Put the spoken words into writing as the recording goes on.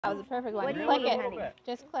That was a perfect one. What do you Click mean, it. honey?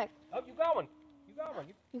 Just click. Oh, you got one. You got one.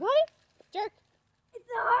 You got it? Jerk. It's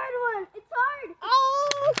a hard one. It's hard.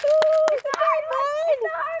 Oh, cool. It's a hard one. It's a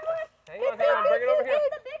hard one. Hang on, hang on. Bring it over here. It's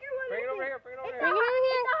the bigger one. Bring it over here. Bring it over Bring here. it over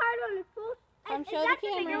here. It's a hard one. It's cool. Show the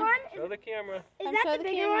camera. One? Show the camera. Is Come that show the the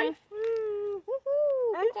bigger camera. one? Woohoo.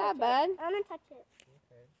 Good job, bud. I'm gonna touch it.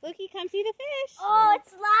 Lukey, come see the fish. Oh, it's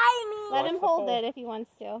slimy. Let him Watch the hold pole. it if he wants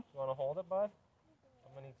to. You want to hold it, bud?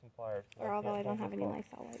 I'm going to need some pliers. Or although I don't have any Pull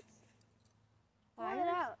Lysol wipes. Pull it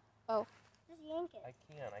out. Oh. Just yank it. I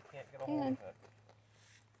can't get a hold of it.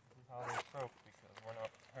 This is how they broke because we're not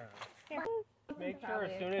prepared. Make sure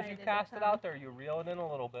as soon as you cast it out there, you reel it in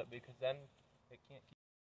a little bit because then it can't keep.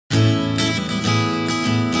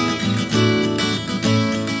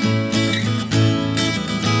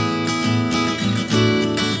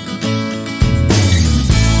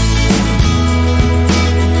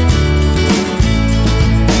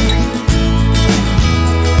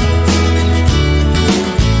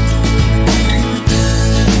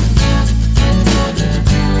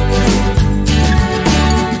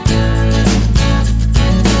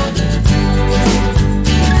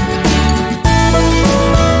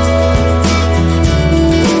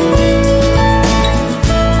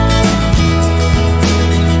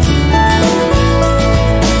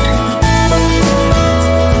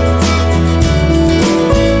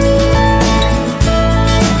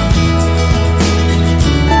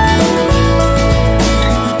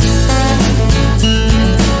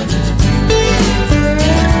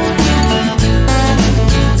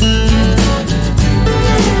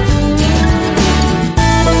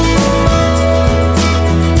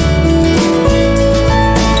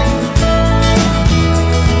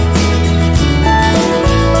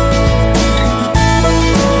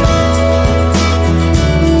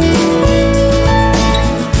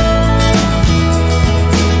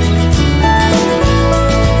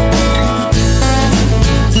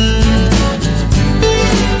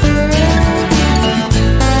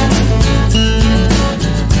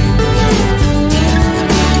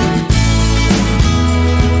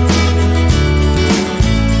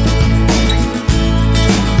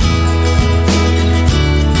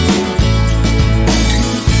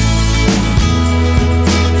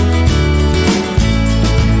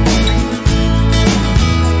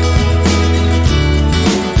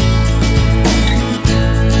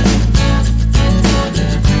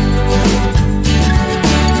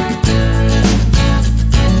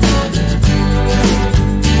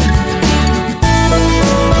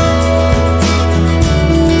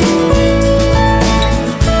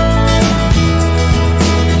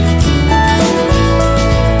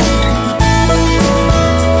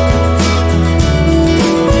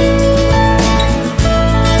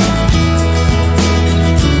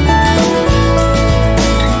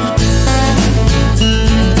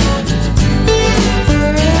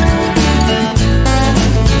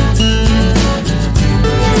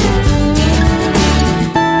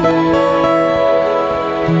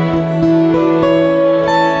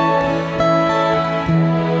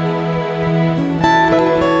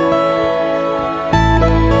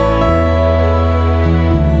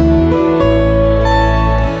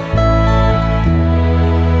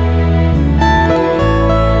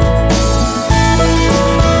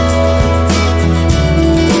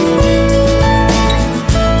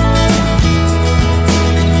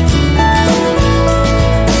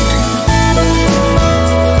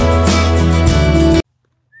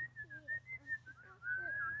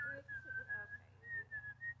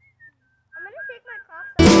 I'm gonna take my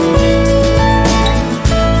Crocs off.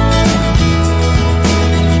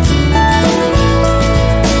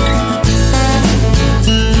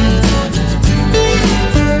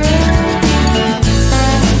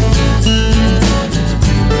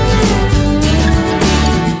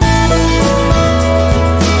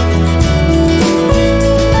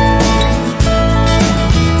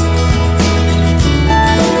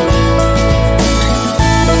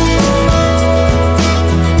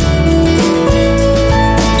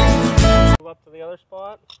 Move up to the other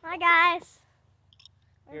spot. Hi guys.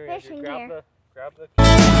 Here, We're Andrew, fishing grab here. grab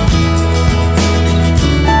the.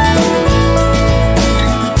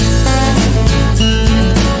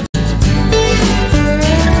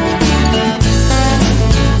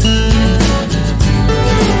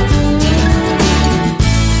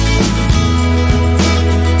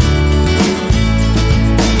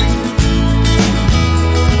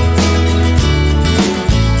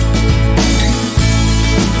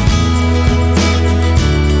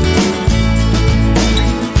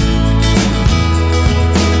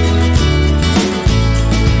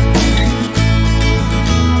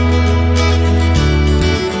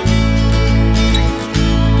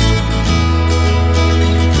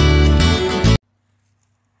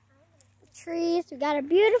 got a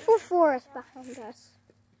beautiful forest behind us.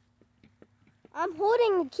 I'm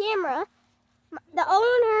holding the camera. The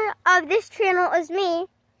owner of this channel is me,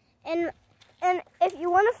 and if you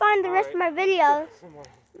want to find the rest of my videos,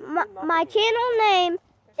 my channel name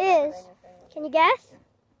is, can you guess?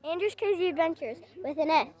 Andrew's Crazy Adventures with an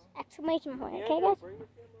S, exclamation point. Okay, guys?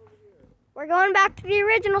 We're going back to the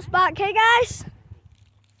original spot. Okay, guys?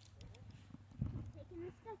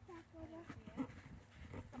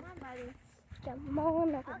 Come on, buddy. Come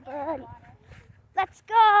on, everybody. Let's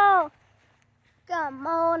go. Come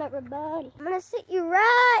on, everybody. I'm going to sit you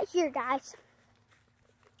right here, guys.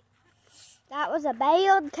 That was a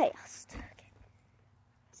bad cast. Okay.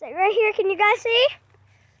 Sit right here. Can you guys see?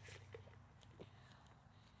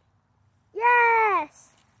 Yes.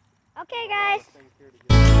 Okay, guys.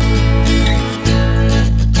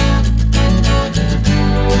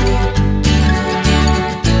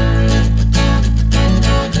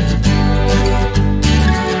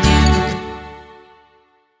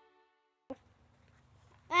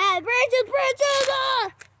 Bridges!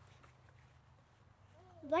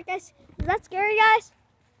 Is that scary, guys?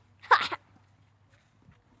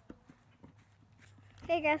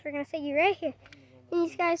 Okay, guys, we're gonna sit you right here. Can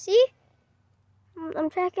you guys see? I'm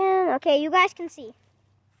checking. Okay, you guys can see.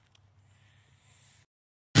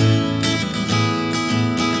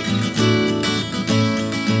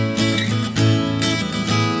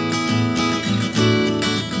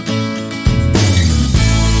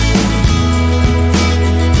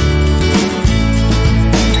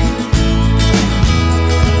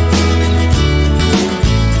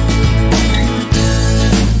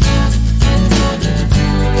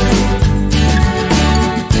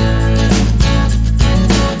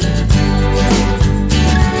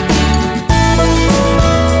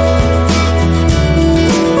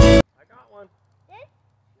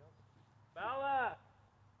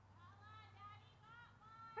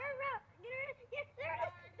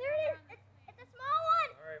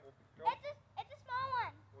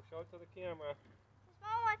 To the camera. The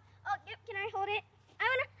small one. Oh, yep. Can I hold it? I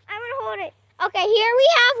wanna hold it. Okay, here we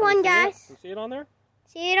have one, guys. You see it on there?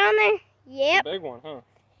 See it on there? Yep. It's a big one, huh?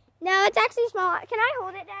 No, it's actually small. Can I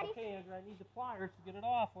hold it, Daddy? Okay, Andrew, I need the pliers to get it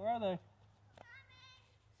off. Where are they?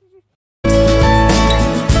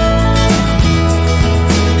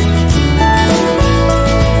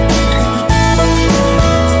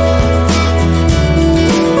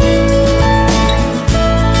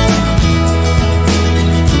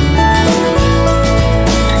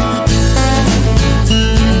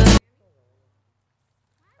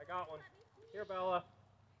 Here, Bella.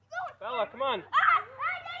 Bella, come on. Daddy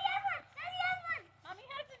has one. Daddy has one. Mommy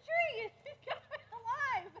has a tree. It's coming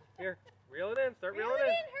alive. Here, reel it in. Start reeling in.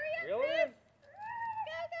 Hurry up, Reel it in.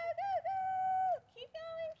 Go, go, go, go. Keep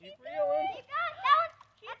going. Keep reeling. Keep going. That one.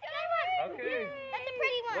 That's a good one. Okay. That's a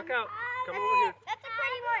pretty one. Look out. Come over here. That's a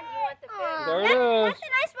pretty one. You want the There it is. That's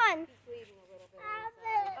a nice one.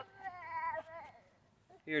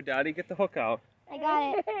 Here, Daddy, get the hook out. I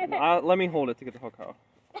got it. Let me hold it to get the hook out.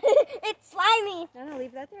 It's slimy. No,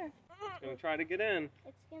 leave that there. It's going to try to get in.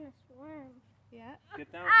 It's gonna swim. Yeah.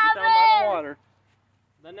 Get down by the water.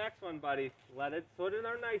 The next one, buddy. Let it put in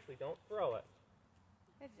there nicely. Don't throw it.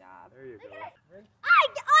 Good job. There you go. I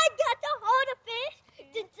got to hold a fish.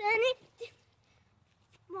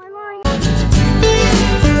 My line.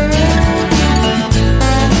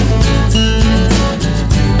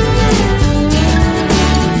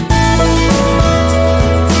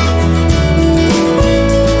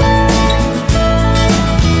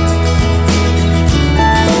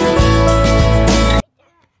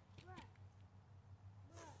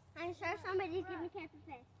 I'm sure somebody's giving me a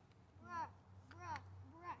fish.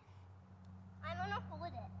 I'm gonna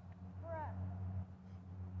hold it.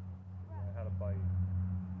 I had a bite.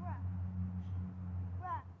 I'm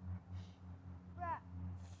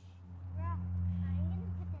gonna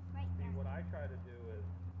put this right See, there. what I try to do is,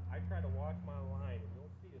 I try to walk my line, and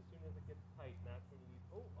you'll see as soon as it gets tight, and that's when you use,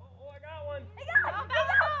 oh, I got one! I got it!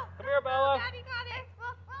 Come here, Bella! Daddy got it.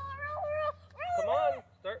 Roll. Come on,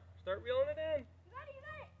 start reeling it in. You got it.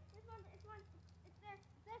 This one. It's there.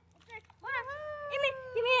 Hold on.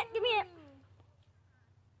 Give me it.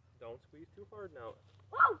 Don't squeeze too hard now.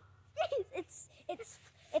 Whoa! It's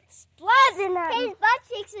splattering out. His butt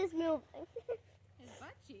cheeks is moving. His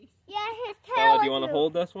butt cheeks. Yeah, his tail. Bella, do you want to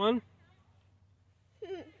hold this one? I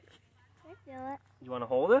feel it. You want to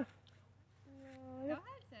hold it? Go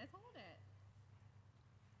ahead, sis. Hold it.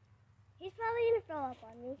 He's probably gonna throw up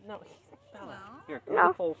on me. No. Bella, No. here,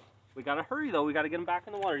 No. pull. We gotta hurry though. We gotta get him back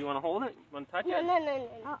in the water. You want to hold it? You want to touch it?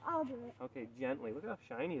 No. I'll do it. Okay, gently. Look how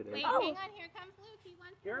shiny it is. Wait, Oh. hang on. Here comes Luke. He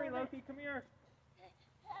wants to Gary, hold it. Lumpy, come here.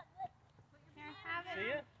 Here, have it.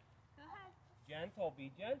 See it? Go ahead. Gentle,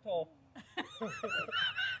 be gentle. Oh,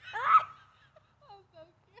 so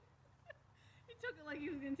cute. He took it like he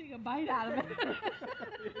was going to take a bite out of it.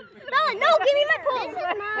 Bella, no, give me my pole. This is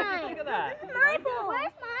mine. Look at that. This is my pole.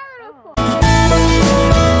 Where's my little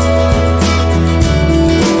pole?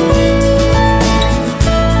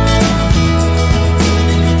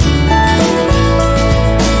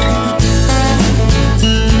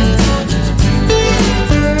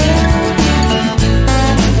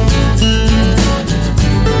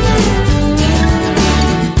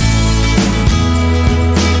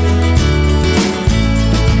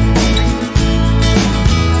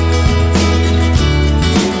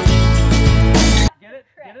 Get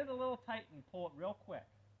it a little tight and pull it real quick.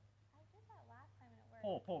 I did that last time and it worked.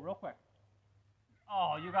 Pull real quick.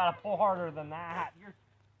 Oh, you gotta pull harder than that. You're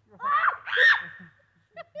It went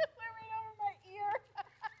right over my ear.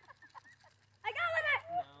 I got one.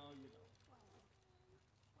 No, you don't.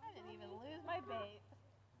 I didn't even lose my bait.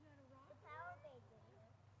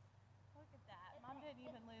 Look at that. Mom didn't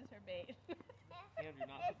even lose her bait. Andrew,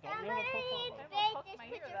 not, If don't somebody really pull needs forward. bait, Hook just my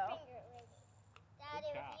put ear, your though. finger right there.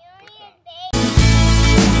 Daddy, Good job. if you Good need job. bait.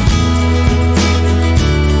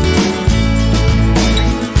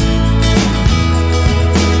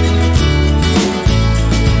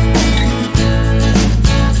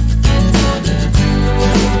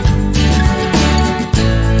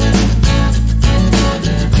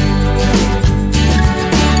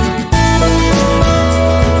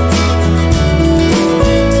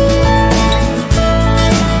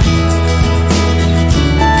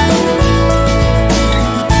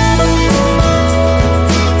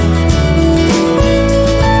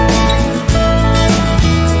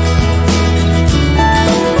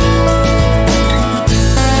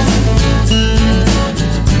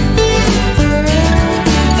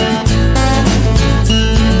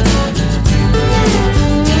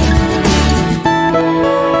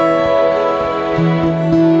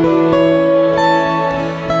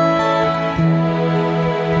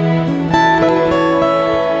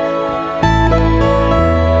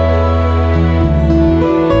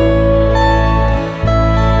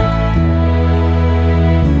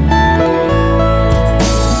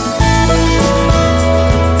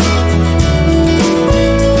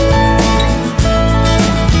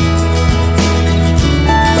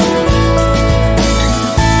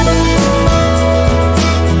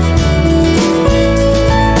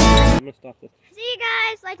 See you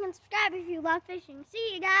guys. Like and subscribe if you love fishing.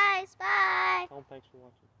 See you guys. Bye. Thanks for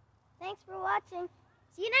watching. Thanks for watching.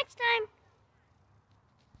 See you next time.